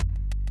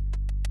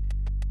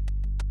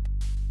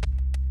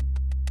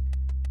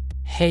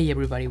Hey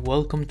everybody,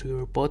 welcome to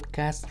your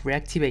podcast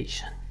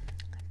Reactivation.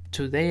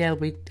 Today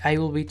I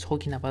will be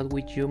talking about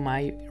with you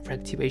my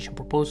reactivation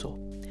proposal.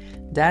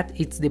 That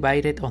it's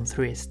divided on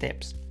 3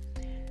 steps.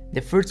 The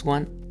first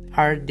one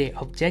are the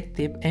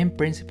objective and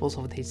principles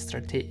of the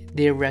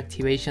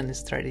reactivation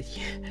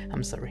strategy.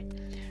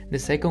 The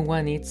second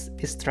one is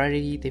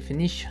strategy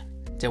definition,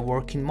 the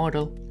working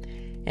model,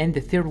 and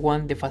the third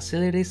one the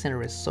facilities and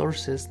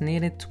resources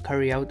needed to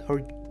carry out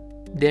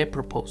the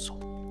proposal.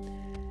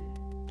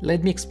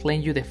 Let me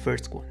explain you the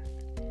first one.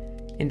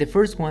 In the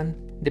first one,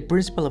 the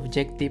principal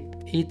objective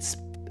is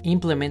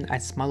implement a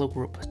smaller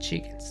group of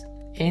chickens,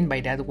 and by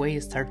that way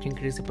start to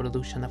increase the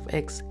production of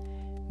eggs.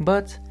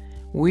 But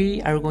we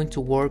are going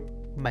to work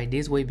by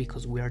this way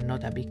because we are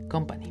not a big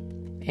company,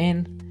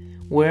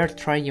 and we are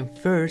trying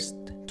first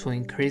to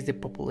increase the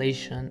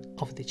population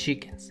of the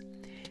chickens.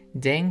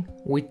 Then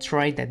we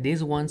try that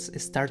these ones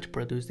start to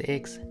produce the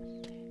eggs.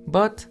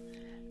 But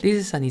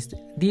this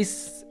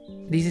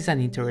is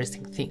an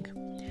interesting thing.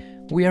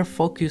 We are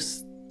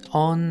focused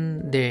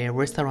on the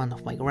restaurant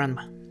of my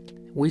grandma.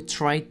 We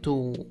try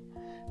to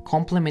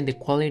complement the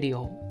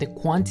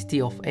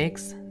quantity of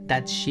eggs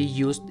that she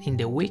used in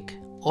the week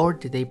or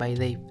the day by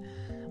day.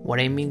 What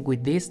I mean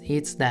with this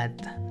is that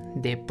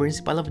the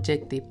principal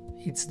objective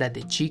is that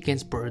the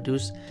chickens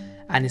produce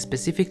a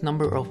specific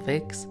number of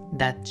eggs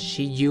that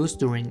she used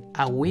during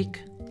a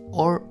week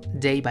or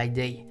day by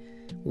day.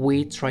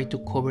 We try to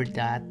cover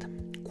that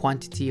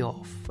quantity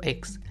of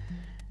eggs.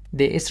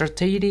 The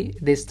strategy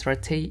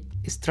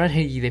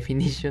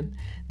definition,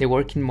 the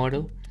working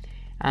model,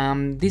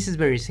 this is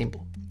very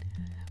simple.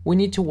 We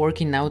need to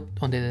working out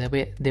on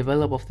the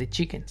develop of the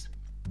chickens,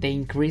 the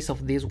increase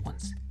of these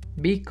ones,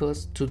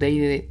 because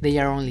today they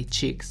are only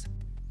chicks.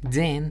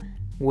 Then,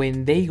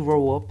 when they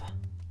grow up,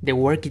 the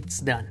work is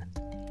done.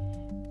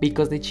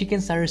 Because the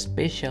chickens are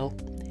special,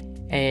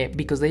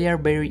 because they are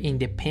very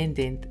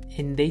independent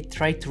and they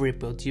try to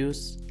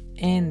reproduce.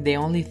 And the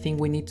only thing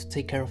we need to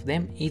take care of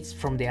them is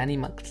from the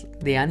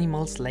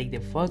animals like the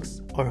fox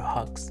or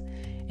hogs,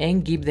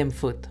 and give them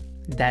food.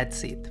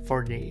 That's it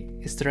for the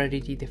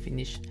strategy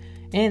definition.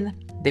 And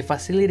the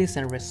facilities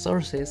and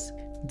resources,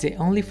 the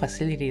only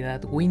facility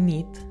that we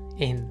need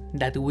and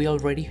that we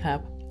already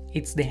have,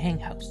 it's the hen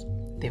house,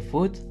 the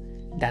food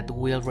that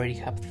we already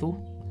have too,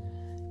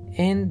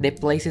 and the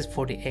places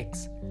for the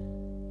eggs.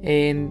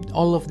 And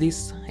all of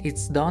this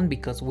it's done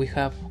because we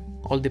have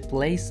all the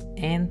place,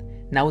 and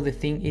now the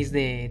thing is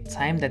the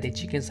time that the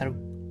chickens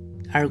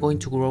are going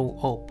to grow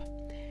up.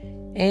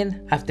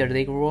 And after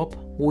they grow up,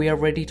 we are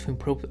ready to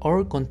improve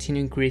or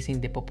continue increasing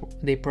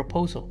the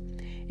proposal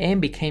and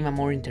became a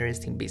more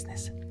interesting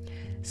business.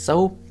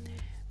 So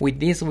with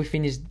this, we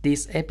finish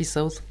this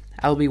episode.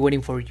 I'll be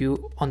waiting for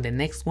you on the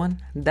next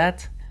one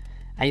that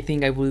I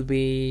think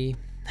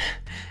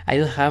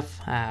I'll have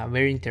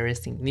very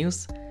interesting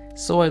news.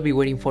 So I'll be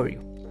waiting for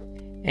you.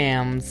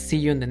 And see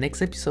you in the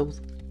next episode.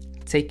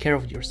 Take care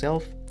of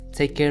yourself.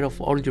 Take care of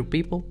all your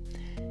people,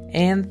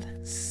 and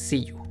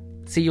see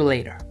you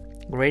later.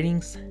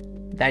 Greetings,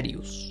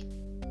 Darius.